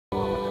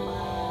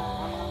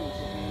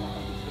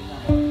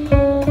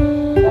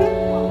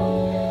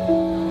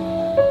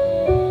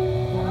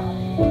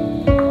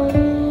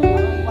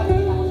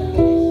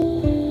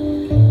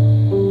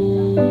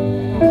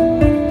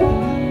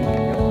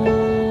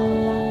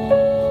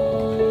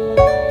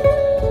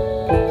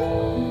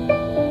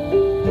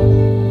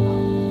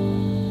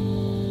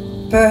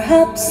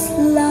Perhaps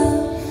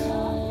love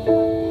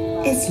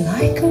is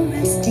like a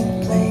resting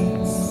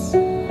place,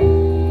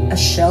 a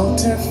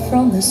shelter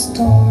from the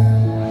storm.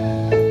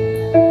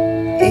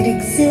 It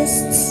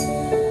exists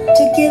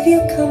to give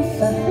you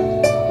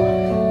comfort.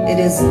 It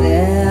is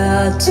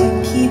there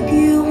to keep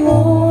you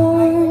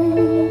warm.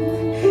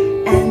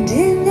 And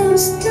in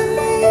those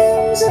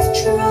times of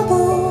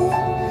trouble,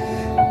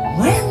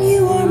 when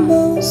you are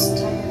most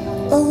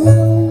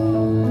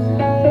alone,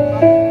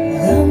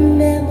 the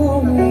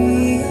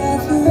memory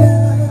of love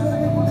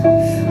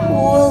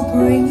will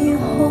bring you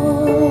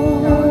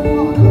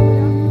home.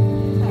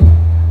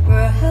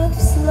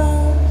 Perhaps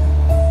love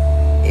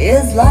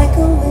is like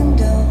a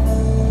window,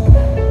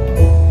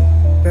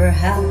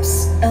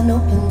 perhaps an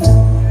open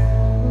door.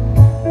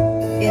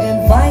 It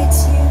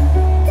invites you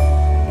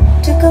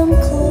to come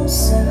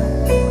closer.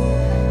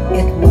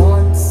 It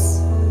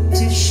wants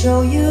to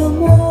show you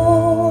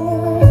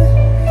more.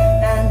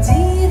 And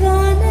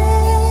even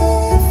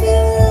if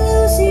you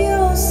lose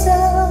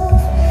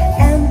yourself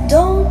and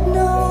don't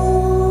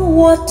know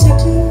what to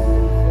do,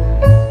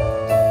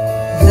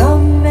 the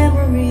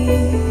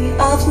memory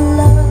of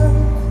love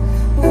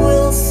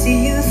will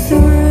see you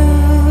through.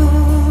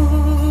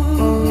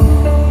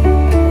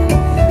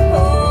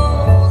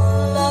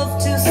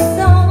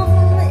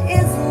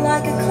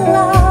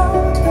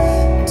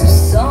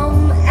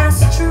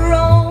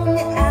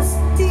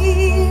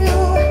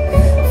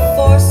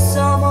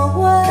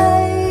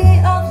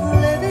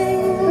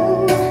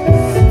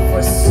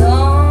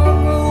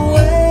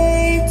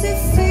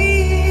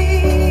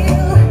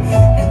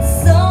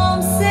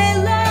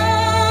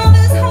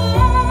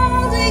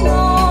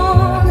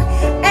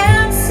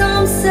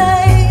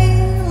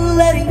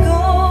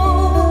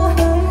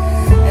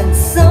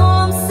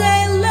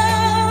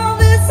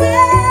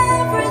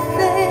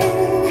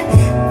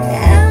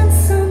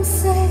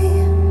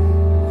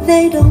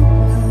 They don't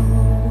know.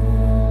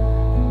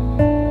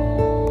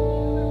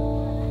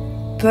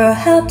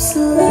 Perhaps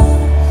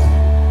love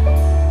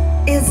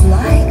is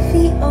like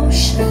the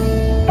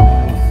ocean,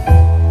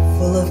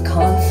 full of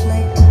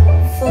conflict